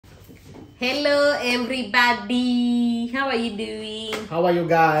Hello everybody, how are you doing? How are you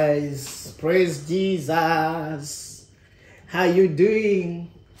guys? Praise Jesus. How you doing?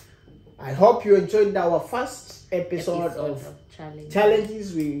 I hope you enjoyed our first episode of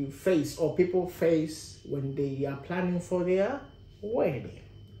challenges we face or people face when they are planning for their wedding.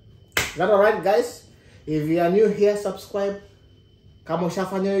 Is that alright, guys? If you are new here, subscribe. Kama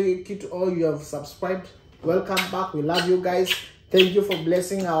ushafanya kitu or you have subscribed, welcome back. We love you guys. Thank you for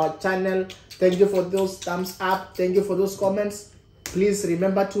blessing our channel. Thank you for those thumbs up. Thank you for those comments. Please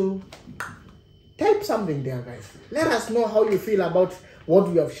remember to type something there, guys. Let us know how you feel about what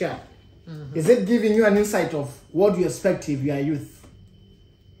we have shared. Is it giving you an insight of what you expect if you are youth?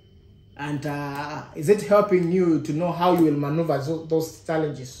 And is it helping you to know how you will maneuver those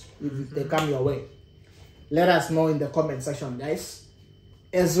challenges if they come your way? Let us know in the comment section, guys.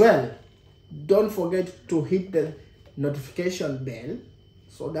 As well, don't forget to hit the notification bell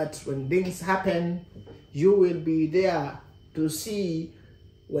so that when things happen, you will be there to see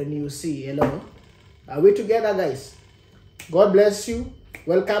when you see. Hello, are we together, guys? God bless you.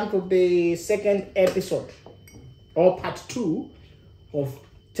 Welcome to the second episode or part 2 of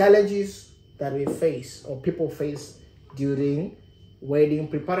challenges that we face or people face during wedding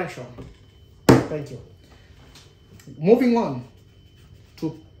preparation. Thank you. Moving on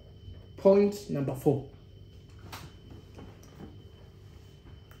to point number 4.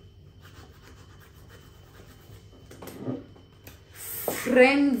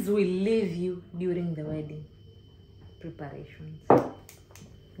 Friends will leave you during the wedding preparations.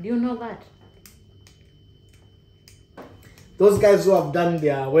 Do you know that? Those guys who have done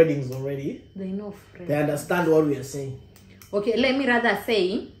their weddings already, They know friends. they understand what we are saying. Okay, let me rather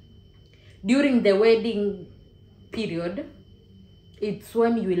say, during the wedding period, it's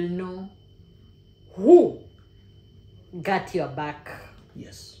when you will know who got your back.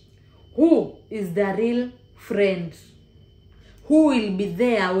 Yes. Who is the real friend? Who will be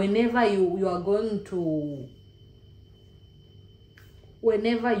there whenever you are going to,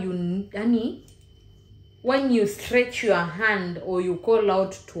 whenever you, when you stretch your hand or you call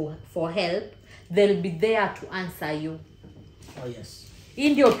out for help, they'll be there to answer you. Oh yes.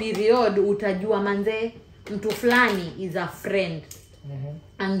 In your period, utajua manze, mtu fulani is a friend.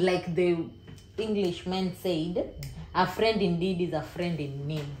 And like the Englishman said, a friend indeed is a friend in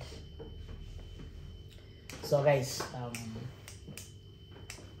need. So guys,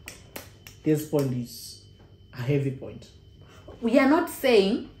 this point is a heavy point. We are not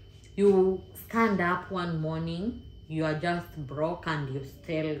saying you stand up one morning, you are just broke and you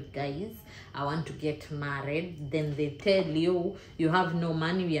tell guys, I want to get married. Then they tell you, you have no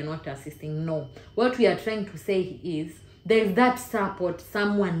money, we are not assisting. No. What we are trying to say is, there is that support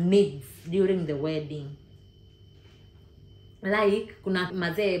someone needs during the wedding. Like, kuna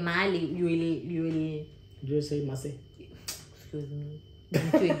mazee mahali, you will... Do you say Mase? Excuse me.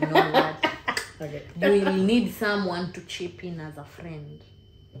 Need to ignore that. Okay. You will need someone to chip in as a friend.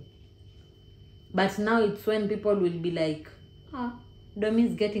 But now it's when people will be like, Domi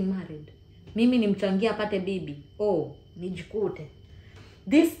is getting married. Mimi nimchangia apate bibi. Oh, nijikute.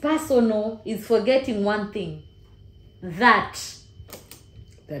 This person is forgetting one thing. That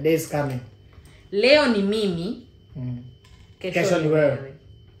The day is coming. leo ni mimi, Kesho ni wewe.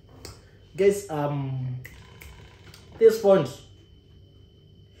 Guys, this point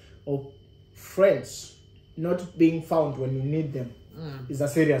of friends not being found when you need them is a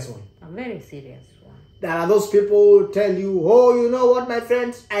serious one. A very serious one. There are those people who tell you, oh, you know what, my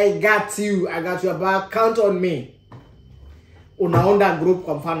friends, I got you. I got your back. Count on me. Unaunda group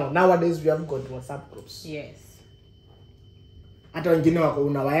kwa mfano. Nowadays we have got WhatsApp groups. Yes. Hata wengine wako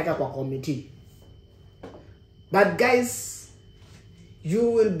unawaweka kwa committee. But guys,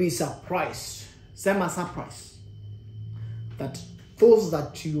 you will be surprised. Sema surprise. That those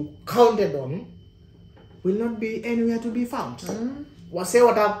that you counted on will not be anywhere to be found. Wase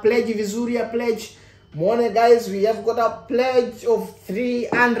wata pledge vizuri ya pledge. Mwone guys, we have got a pledge of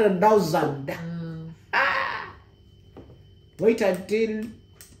 300,000. Wait until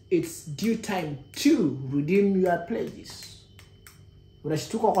it's due time to redeem your pledges.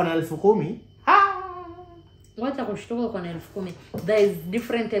 Unashtuka kwa na 10,000. Wacha kushtuka kwa na 10,000. There is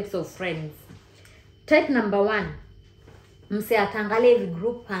different types of friends. Type number 1. Mse atangalie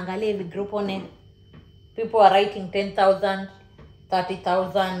hivi group one. People are writing 10,000,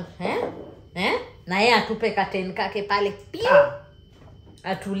 30,000, na yeye atupe ka 10 kake pale pia.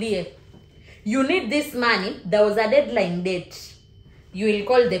 Atulie. You need this money. There was a deadline date. You will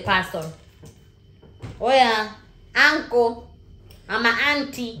call the person. Oya, uncle, ama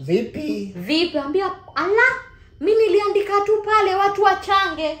auntie. Vipi? Vipi, ambia, ala, Mimi niliandika tu pale watu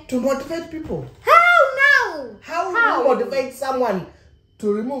wachange. To motivate people. How now? How do you motivate someone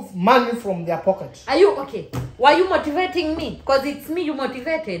to remove money from their pocket? Are you okay? Were you motivating me? Because it's me you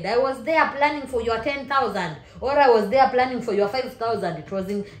motivated. I was there planning for your 10,000, or I was there planning for your 5,000. It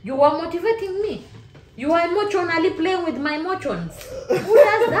wasn't. You were motivating me. You are emotionally playing with my emotions. Who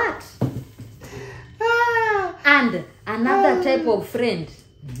does that? And another type of friend.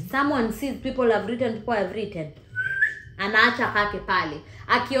 Someone sees people have written. Anaacha kake pale.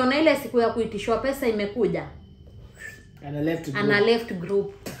 Akiona ile siku ya kuitishwa pesa imekuja. Ana left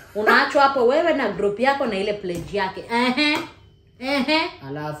group. Unaachwa hapo wewe na group yako na ile pledge yake.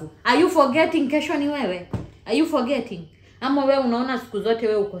 Alafu. Are you forgetting kesho ni wewe? Are you forgetting? Ama wewe unaona siku zote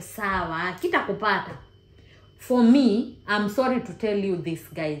wewe uko sawa, kitakupata. For me, I'm sorry to tell you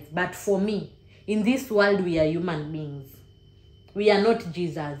this guys, but for me, in this world we are human beings. We are not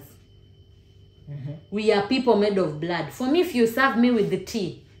Jesus. We are people made of blood. For me, if you serve me with the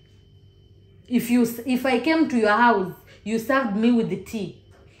tea, if I came to your house, you served me with the tea.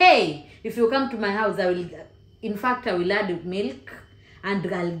 Hey, if you come to my house, I will add milk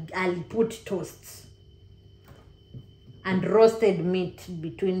and I'll put toast and roasted meat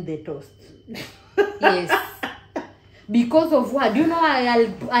between the toast. Yes. Because of what? Do you know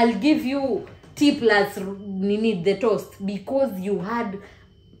I'll give you tea plus the toast because you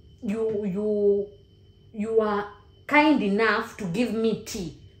are kind enough to give me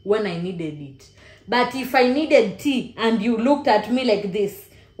tea when I needed it. But if I needed tea and you looked at me like this,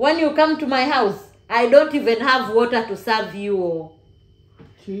 when you come to my house, I don't even have water to serve you.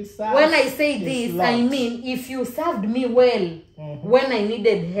 Jesus, when I say this, Lord. I mean if you served me well when I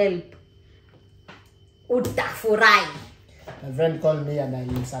needed help, utafurahi. My friend called me and I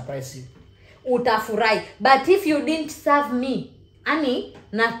will surprise you. Utafurahi. But if you didn't serve me, ani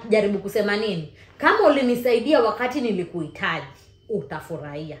najaribu kusema nini? Kama ulinisaidia wakati nilikuhitaji,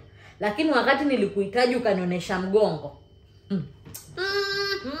 utafurahia. Lakini wakati nilikuhitaji ukanionyesha mgongo.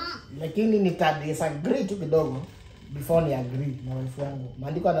 Lakini nitadisagree tu kidogo before ni agree na wife wangu.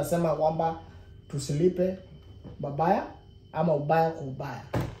 Maandiko anasema kwamba tusilipe babaya ama ubaya kwa ubaya.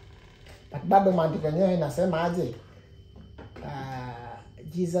 But bado maandiko yenyewe inasema aje?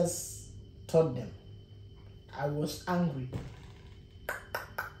 Jesus told them, I was angry.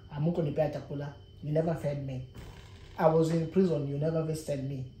 Amuko nipea chakula. You never fed me. I was in prison. You never visited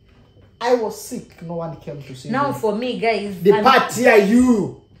me. I was sick. No one came to see me. Now for me, guys. Depart here,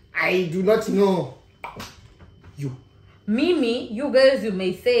 you. I do not know you. Mimi, you guys, you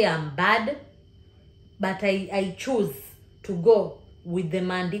may say I'm bad, but I choose to go with the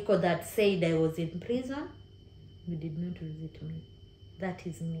mandiko that said I was in prison. You did not visit me. That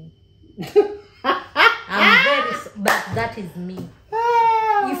is me. I'm very, but that is me.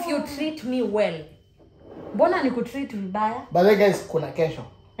 If you treat me well, mbona nikutreat vibaya? But then guys, kuna kesho.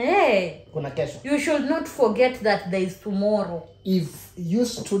 Hey, kuna kesho. You should not forget that there is tomorrow. If you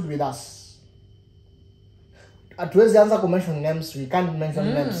stood with us, hatuwezi anza ku mention names. We can't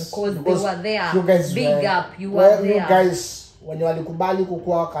mention names because they were there. You guys big up. You were there. You guys, when you walikubali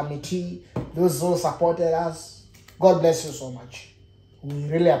kukua committee, those who supported us, God bless you so much. We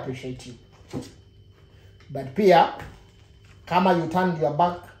really appreciate you. But pia, kama you turned your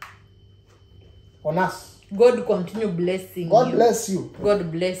back on us, God continue blessing God you. bless you.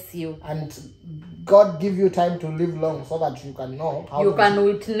 God bless you. And God give you time to live long so that you can know how you can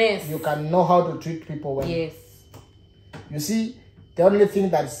witness. You can know how to treat people well. Yes. You see, the only thing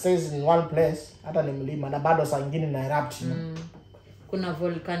that stays in one place, hata ni mlima na bado saa nyingine na erupt. Kuna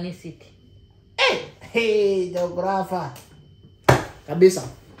volcanicity. Hey, geographer. Kabisa.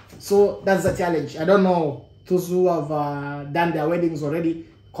 So that's the challenge. I don't know those who have done their weddings already.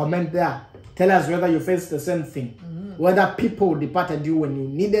 Comment there. Tell us whether you faced the same thing. Whether people departed you when you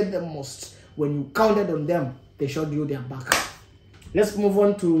needed them most. When you counted on them, they showed you their back. Let's move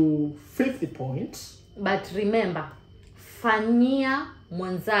on to 50 points. But remember, fanyia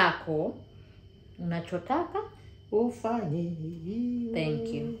mwenzako unachotaka ufanyiwe.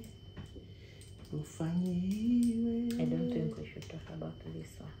 Thank you. Ufanyiwe. I don't think we should talk about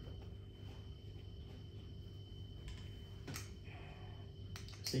this one.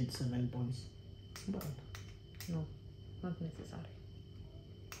 Said 7 points. But no, not necessary.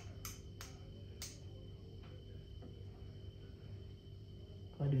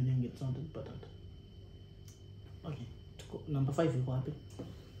 Why do you think it's not important? Okay, number 5 you happy?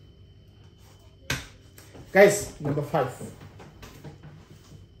 Guys, number 5.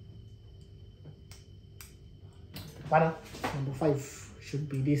 Pana, number 5 should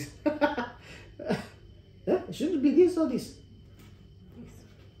be this. It should be this or this.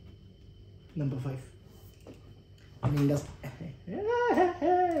 Number 5.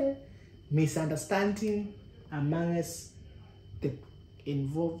 misunderstanding amongst the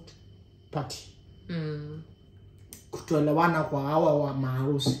involved party. Kutoelewana kwa hawa wa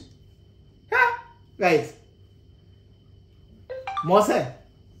maharusi. Guys,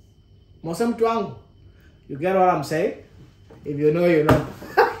 Mose mtu wangu, you get what I'm saying? If you know, you know.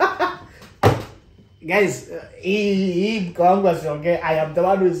 Guys, I am the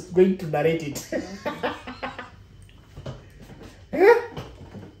one who is going to narrate it.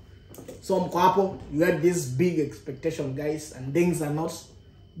 So Mkwapo, you had this big expectation, guys, and things are not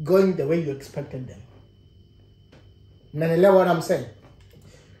going the way you expected them. Menelewa what I'm saying?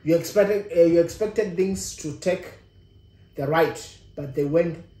 You expected things to take the right, but they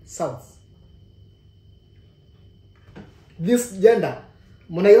went south. This gender,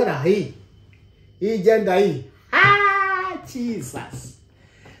 munaiona hii gender hii. Jesus.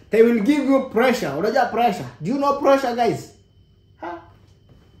 They will give you pressure. Unajua pressure? Do you know pressure, guys?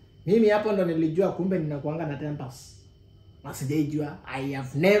 Mimi hapo ndo nilijua kumbe ninakuanga na tempers. Masijajua. I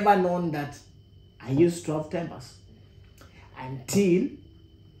have never known that I used to have tempers until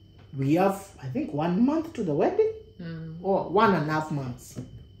we have, I think, 1 month to the wedding, or 1.5 months.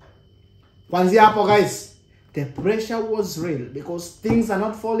 Kwanzia hapo, guys, the pressure was real because things are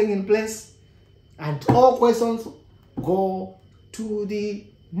not falling in place, and all questions go to the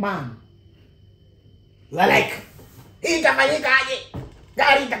man. You are like, itafanyika aje?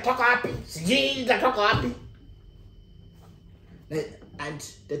 Gari itatoka wapi? Sijui itatoka wapi? And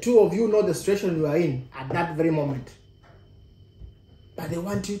the two of you know the situation you are in at that very moment. But they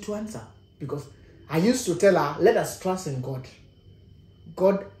want you to answer. Because I used to tell her, let us trust in God.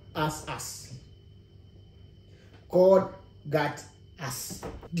 God has us. God got us.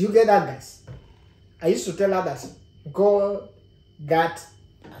 Do you get that, guys? I used to tell her that God got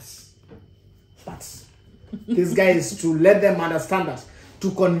us. But this guy is to let them understand that,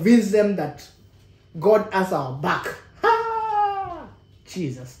 to convince them that God has our back.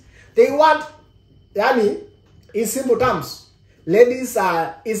 Jesus. They want, in simple terms, ladies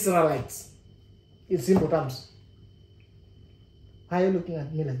are Israelites. In simple terms. Why are you looking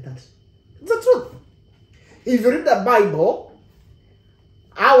at me like that? It's the truth. If you read the Bible,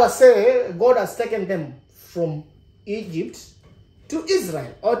 I would say God has taken them from Egypt to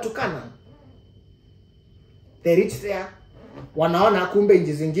Israel or to Canaan. They reach there. Wanaona kumbe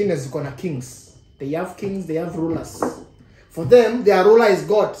nchi zingine ziko na kings. They have kings, they have rulers. For them, their ruler is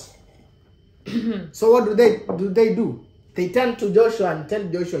God. So what do they do? They turn to Joshua and tell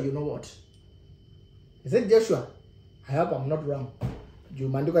Joshua, you know what? Is it Joshua? I hope I'm not wrong.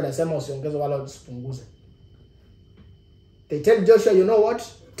 They tell Joshua, you know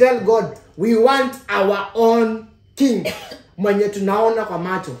what? Tell God, we want our own king.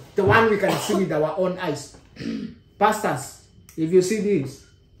 The one we can see with our own eyes. Pastors, if you see this,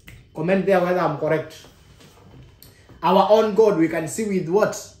 comment there whether I'm correct. Our own God we can see with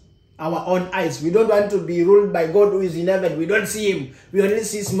what? Our own eyes. We don't want to be ruled by God who is in heaven. We don't see him. We only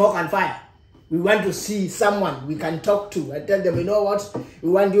see smoke and fire. We want to see someone we can talk to and tell them, you know what? We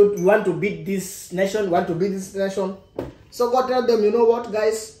want to beat this nation. We want to beat this nation. So God tell them, you know what,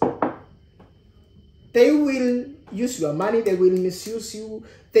 guys? They will use your money. They will misuse you.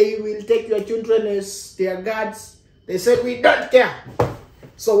 They will take your children as their gods. They said, we don't care.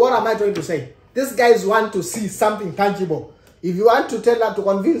 So what am I trying to say? These guys want to see something tangible. If you want to tell her, to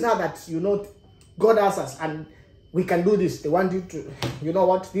convince her that, you know, God has us and we can do this. They want you to, you know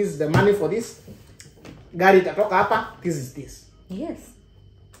what, this is the money for this. Gari tatoka hapa, this is this. Yes.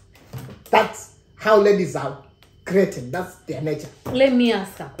 That's how ladies are created. That's their nature. Let me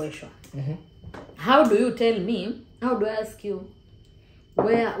ask a question. How do you tell me? How do I ask you?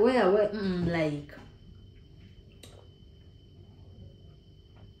 Where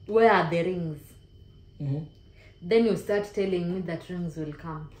are the rings? Then you start telling me that rings will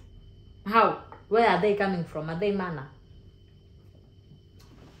come. How? Where are they coming from? Are they manna?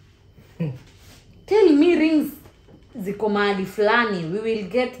 Tell me rings ziko mahali fulani. We will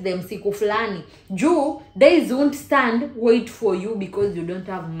get them siku fulani. Juu, days won't stand, wait for you because you don't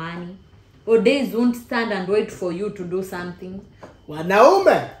have money. Or days won't stand and wait for you to do something.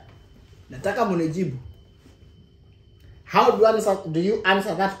 Wanaume, nataka munijibu. How do you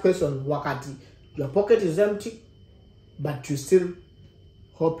answer that question wakati your pocket is empty, but you're still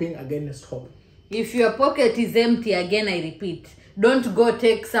hoping against hope? If your pocket is empty, again I repeat, don't go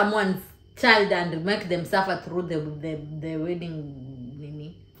take someone's child and make them suffer through the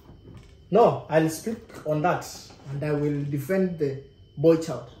wedding. No, I'll speak on that and I will defend the boy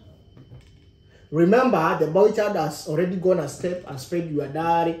child. Remember, the boy child has already gone a step and paid your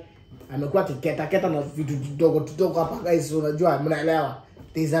dowry amekuwa kiketa na vitu vidogo hapa guys, unajua mnaelewa.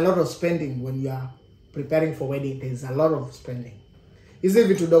 There's a lot of spending when you are preparing for wedding. There's a lot of spending. Hizi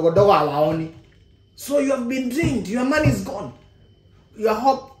vitu dogo hawaoni. So you have been drained. Your money is gone. Your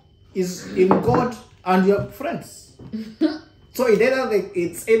hope is in God and your friends. So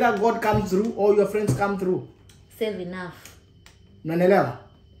it's either God comes through or your friends come through. Save enough. Mnaelewa?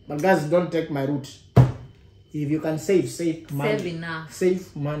 But guys, don't take my route. If you can save money. Save enough.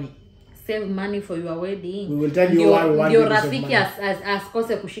 Save money. Save money for your wedding. We will tell you why we want you to save money.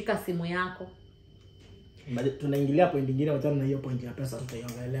 Asikose kushika simu yako. Tunaingilia point nyingine, wachana na hiyo point ya pesa,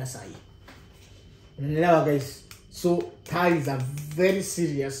 tutaiongelea saa hii. Unaelewa guys? So that is a very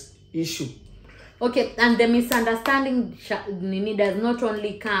serious issue. Okay, and the misunderstanding does not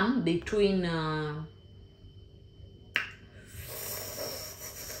only come between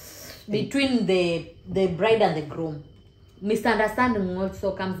the bride and the groom. Misunderstanding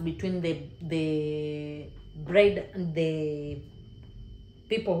also comes between the bride and the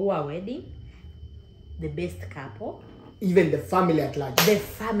people who are wedding, the best couple, even the family at large. The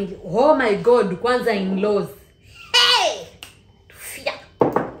family. Oh my God, kwanza in-laws. Hey!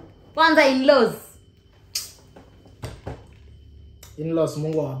 Kwanza in-laws. In-laws,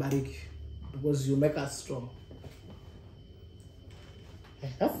 Mungu awabariki, because you make us strong.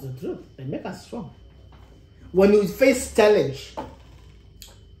 That's the truth. They make us strong. When you face challenge,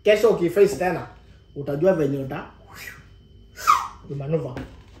 kesho ukiface tena, utajua venye you maneuver.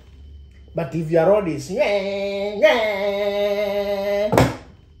 But if your road is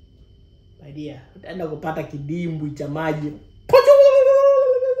idea, utaenda kupata kidimbwi cha maji.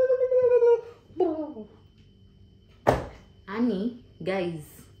 Ani, guys,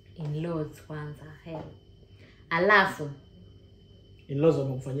 in-laws kwanza, hell. Alafu in-laws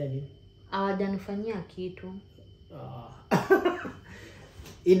wamekufanyia nini? Hawajanifanyia kitu.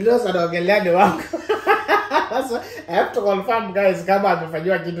 In-laws anaongelea ni wako. So, I have to confirm guys kama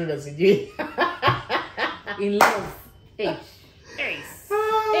amefanywa kitu na sijui. In-laws.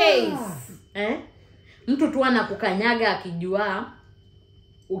 Mtu tu anakukanyaga akijua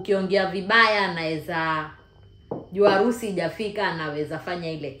ukiongea vibaya anaweza jua harusi hajafika, anaweza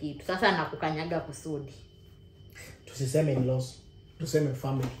fanya ile kitu. Sasa anakukanyaga kusudi. Tusiseme in-laws, tuseme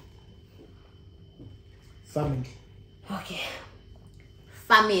family. Family. Okay.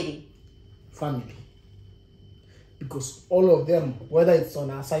 Family. Because all of them, whether it's on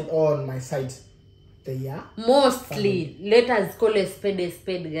our side or on my side, they are mostly family. Let us call a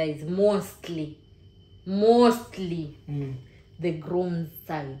spade, guys. Mostly the groom's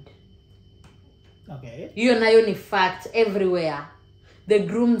side. Okay. Hiyo nayo ni fact everywhere. The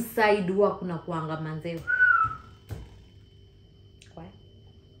groom's side huwa kuna kuanga manzee.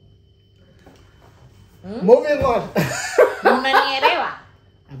 Moving on. Unanielewa?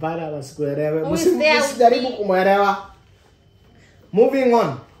 Hapana, nasikuelewa. Msijaribu kumuelewa. Moving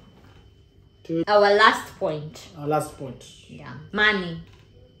on to our last point. Yeah. Money.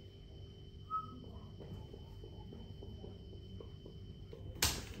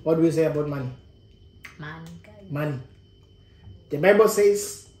 What do we say about money? Money, guys. Money. The Bible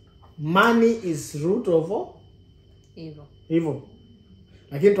says money is root of all evil.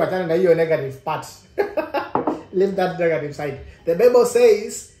 Lakini tuachane na hiyo negative part. Leave that negative side. The Bible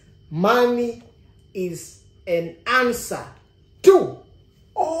says money is an answer to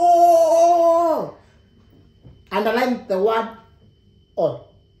all. Underline the word all.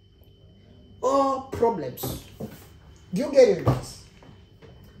 All problems. Do you get it, guys?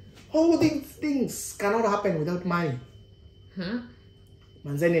 All these things cannot happen without money.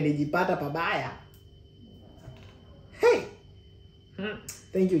 Manzeni nilijipata pabaya. Hey!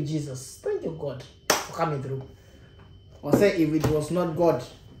 Thank you, Jesus. Thank you, God, for coming through. Or say, if it was not God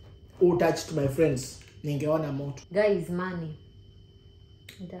who touched my friends, ningeona moto. Guys, money.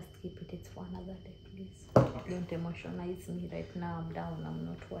 Just keep it for another day, please. Okay. Don't emotionize me right now. I'm down. I'm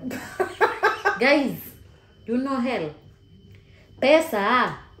not well. Guys, you know hell.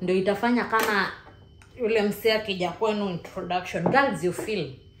 Pesa ndio itafanya kama yule msee akija kwenu introduction. Girls, you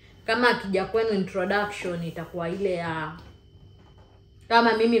feel kama akija kwenu introduction itakuwa ile ya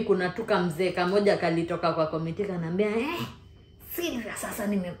kama mimi kuna tuka mzee kamoja kalitoka kwa committee kanambia Silvia, sasa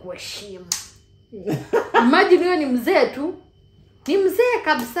nimekuheshimu. Imagine huyo ni mzee tu. Ni mzee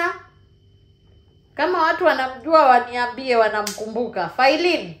kabisa. Kama watu wanamjua waniambie, wanamkumbuka.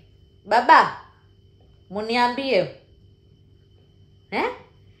 Failin, baba, muniambie.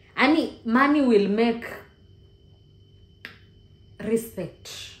 Ani money will make respect.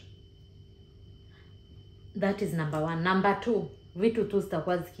 That is number 1. Number 2, vitu tu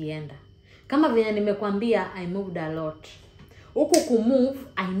zitakuwa zikienda. Kama vile nimekwambia, I moved a lot. huku kumove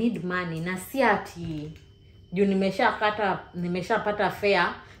I need money, na si ati juu nimeshapata fare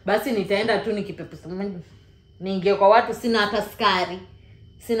basi nitaenda tu nikipepesa niingie kwa watu sina hata sukari,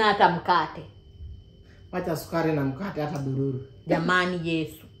 sina hata mkate. Wacha sukari na mkate hata bururu. Jamani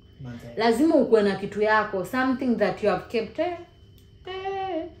Yesu. Lazima ukuwe na kitu yako, something that you have kept.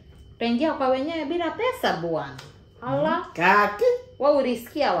 Utaingia kwa wenyewe bila pesa bwana. Allah. Kaki. Wewe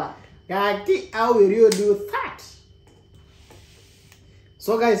urisikia wapi? Kaki, how will you do that?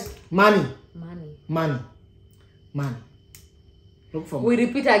 So guys, money. Look for we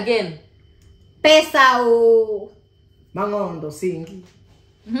repeat again. Pesa o. Mangondo singi.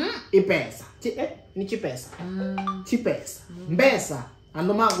 Ipesa. Ni chipesa. Chipesa. Mbesa.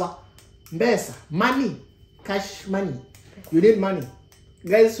 Andomagwa. Mbesa. Money. Cash money. You need money.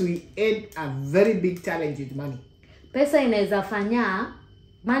 Guys, we had a very big challenge with money. Pesa inaweza fanya,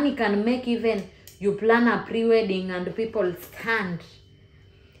 money can make even you plan a pre-wedding and people stand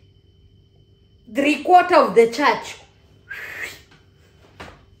 3/4 of the church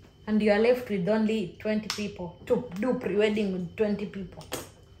and you are left with only 20 people to do pre-wedding with 20 people.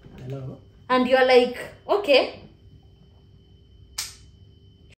 Hello. And you are like, okay.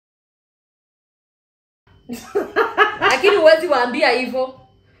 Lakini huwezi waambia hivyo.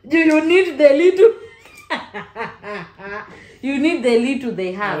 Do you need the little you need the little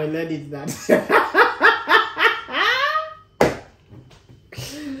they have. I will let it that.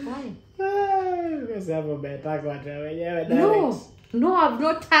 Why? No, I've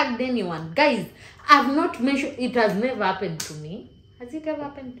not tagged anyone. Guys, I've not mentioned, it has never happened to me. Has it ever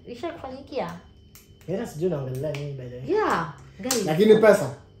happened? Ishakufanyikia? Yes, do not let me by the. Yeah, guys. Lakini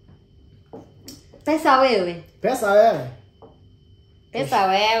pesa. Pesa wewe. Pesa wewe. Pesa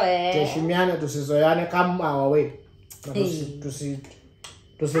wewe. Tuheshimiane, tusizoeane kama hawawe.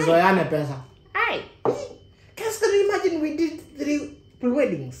 Tusizoeane pesa. Ai. Can you imagine we did 3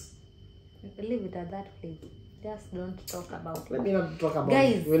 pre-weddings? Leave it at that place. Just don't talk about it. Let me not talk about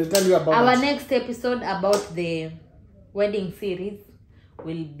Guys, it. We'll tell you about our that. next episode about the wedding series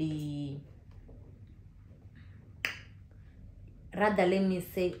will be, rather let me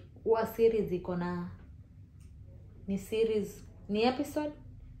say, what series iko na ni series ni episode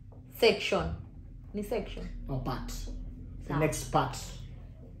section ni section or part. The Ah. next part.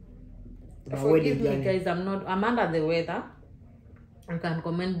 The forgive wedding me journey. guys, I'm under the weather. You can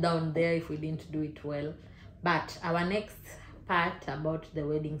comment down there if we didn't do it well, but our next part about the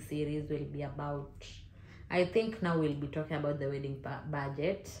wedding series will be about, I think now we'll be talking about the wedding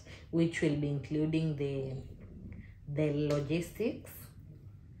budget, which will be including the logistics,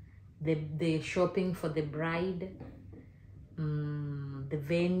 the shopping for the bride, the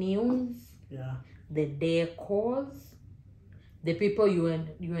venues, Yeah. the decors, the people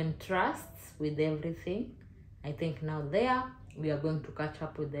you entrust with everything. I think now there we are going to catch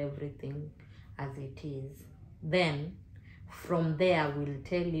up with everything as it is. Then from there we'll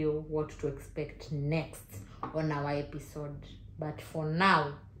tell you what to expect next on our episode. But for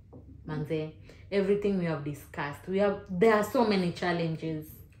now, manze, everything we have discussed, there are so many challenges.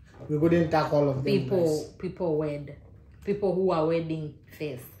 We couldn't tackle all of them. People who are wedding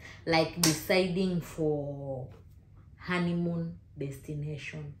face, like deciding for honeymoon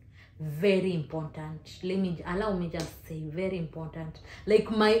destination. Very important. Allow me just say very important.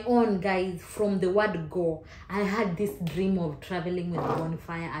 Like my own, guys, from the word go, I had this dream of traveling with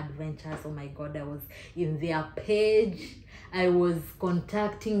Bonfire Adventures. Oh my god, I was in their page. I was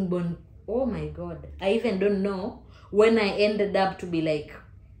contacting oh my god, I even don't know when I ended up to be like,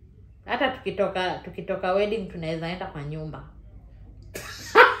 hata tukitoka wedding tunaweza enda kwa nyumba.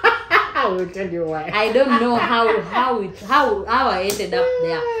 I will tell you why. I don't know how I ended up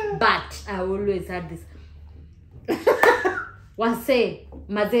there, but I always had this.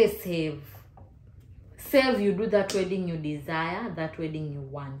 Save, you do that wedding you desire, that wedding you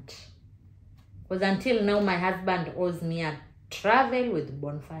want. Because until now, my husband owes me a travel with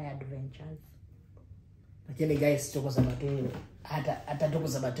Bonfire Adventures. Lakini guys, tuko Sabatini. Hata tuko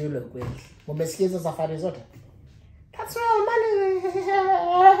Sabatini kweli. Umesikia hizo safari zote? That's where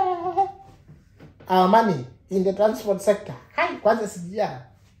our money in the transport sector. Hai, kwanza sijia.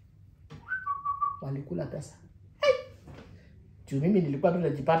 Walikula pesa. Hai. Tu mimi nilikuwa tu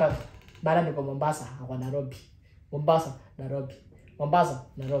najipata baada niko Mombasa, kwa Nairobi. Mombasa, Nairobi. Mombasa,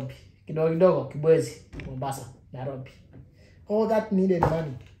 Nairobi. Kidogo Kibwezi, Mombasa, Nairobi. All that needed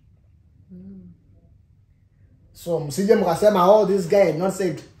money. So msije mkasema, oh, this guy had not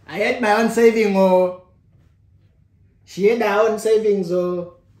saved. I had my own saving, oh. She had her own savings,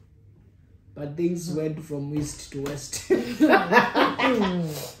 oh. But things went from east to west.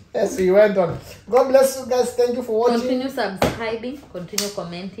 Yes, we went on. God bless you guys. Thank you for watching. Continue subscribing. Continue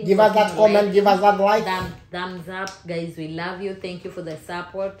commenting. Give us that comment. Give us that like. Thumbs up, guys. We love you. Thank you for the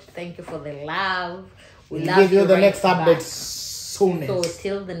support. Thank you for the love. We'll give you the next update soon. So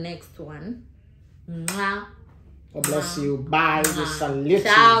till the next one. Mwah. God bless you. Bye. We salute you.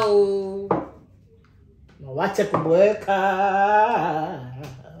 Ciao. Wacha kubweka.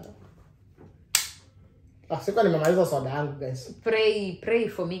 Sikuwa nimemaliza soda yangu, guys. Pray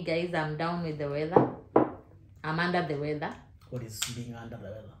for me, guys. I'm down with the weather. I'm under the weather. What is being under the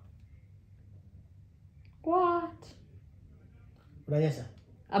weather? What? Unanyesha?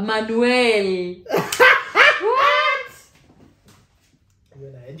 Emmanuel. What?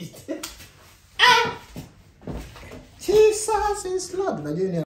 You're not edit. Jesus is Lord.